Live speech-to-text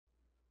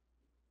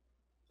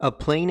A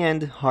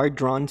plain-end,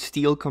 hard-drawn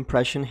steel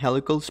compression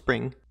helical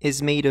spring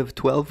is made of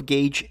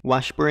 12-gauge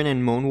Washburn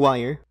and Mohn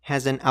wire,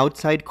 has an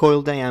outside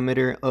coil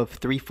diameter of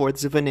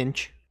 3/4 of an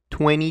inch,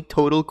 20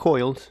 total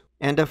coils,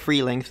 and a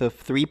free length of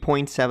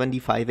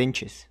 3.75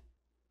 inches.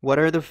 What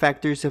are the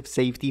factors of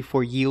safety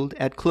for yield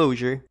at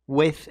closure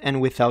with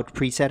and without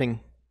presetting?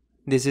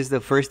 This is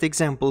the first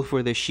example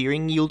for the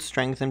shearing yield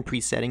strength and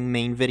presetting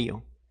main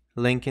video.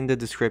 Link in the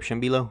description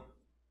below.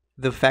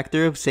 The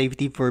factor of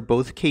safety for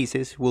both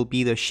cases will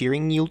be the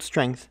shearing yield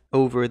strength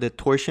over the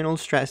torsional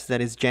stress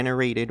that is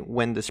generated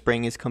when the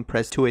spring is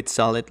compressed to its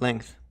solid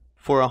length.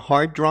 For a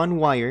hard-drawn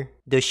wire,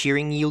 the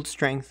shearing yield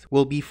strength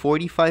will be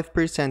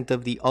 45%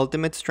 of the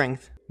ultimate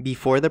strength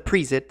before the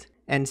preset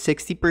and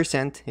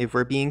 60%, if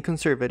we're being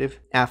conservative,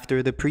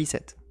 after the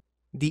preset.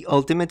 The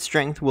ultimate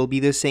strength will be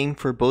the same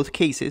for both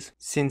cases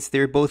since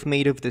they're both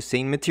made of the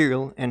same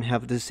material and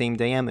have the same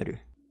diameter.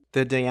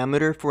 The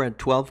diameter for a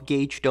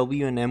 12-gauge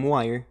W&M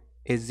wire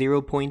is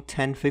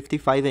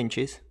 0.1055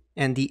 inches,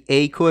 and the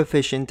A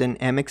coefficient and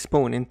M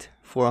exponent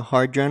for a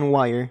hard-drawn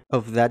wire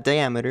of that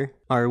diameter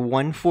are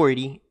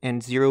 140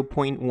 and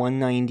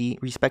 0.190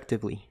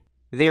 respectively.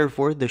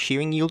 Therefore, the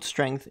shearing yield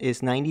strength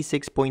is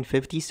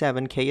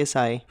 96.57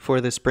 KSI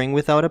for the spring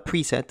without a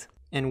preset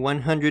and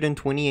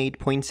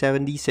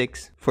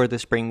 128.76 for the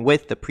spring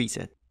with the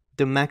preset.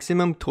 The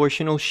maximum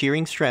torsional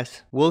shearing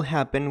stress will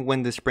happen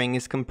when the spring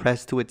is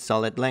compressed to its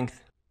solid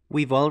length.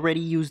 We've already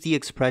used the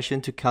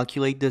expression to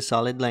calculate the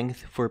solid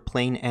length for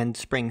plain end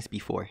springs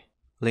before.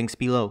 Links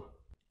below.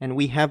 And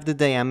we have the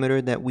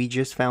diameter that we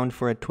just found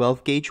for a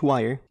 12-gauge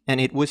wire, and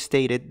it was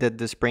stated that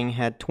the spring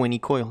had 20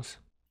 coils.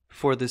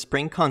 For the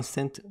spring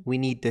constant, we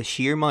need the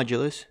shear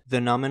modulus, the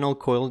nominal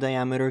coil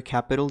diameter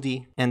capital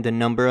D, and the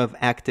number of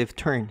active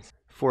turns.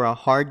 For a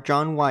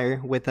hard-drawn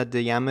wire with a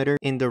diameter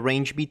in the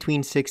range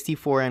between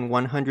 64 and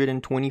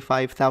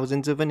 125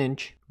 thousandths of an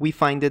inch, we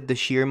find that the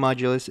shear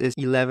modulus is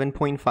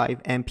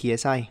 11.5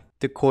 mpsi.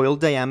 The coil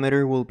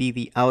diameter will be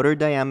the outer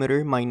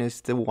diameter minus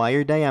the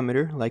wire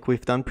diameter, like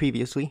we've done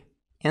previously,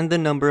 and the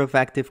number of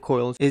active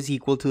coils is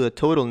equal to the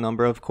total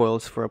number of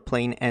coils for a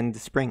plain end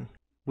spring.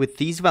 With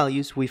these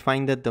values, we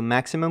find that the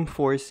maximum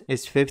force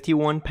is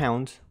 51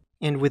 pounds,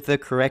 and with the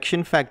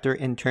correction factor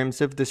in terms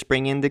of the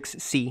spring index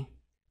C,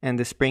 and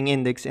the spring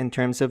index in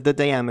terms of the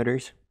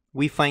diameters,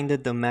 we find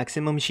that the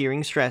maximum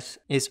shearing stress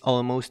is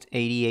almost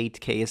 88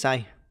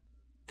 KSI.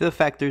 The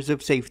factors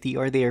of safety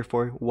are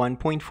therefore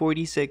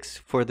 1.46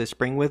 for the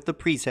spring with the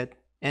preset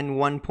and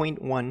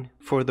 1.1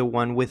 for the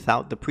one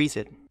without the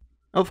preset.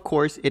 Of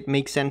course, it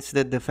makes sense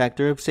that the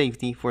factor of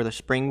safety for the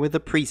spring with the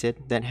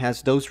preset that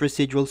has those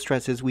residual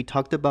stresses we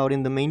talked about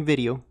in the main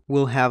video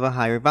will have a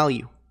higher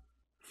value.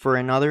 For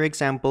another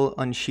example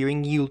on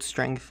shearing yield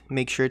strength,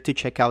 make sure to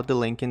check out the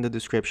link in the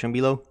description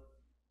below.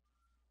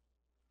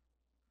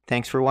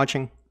 Thanks for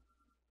watching.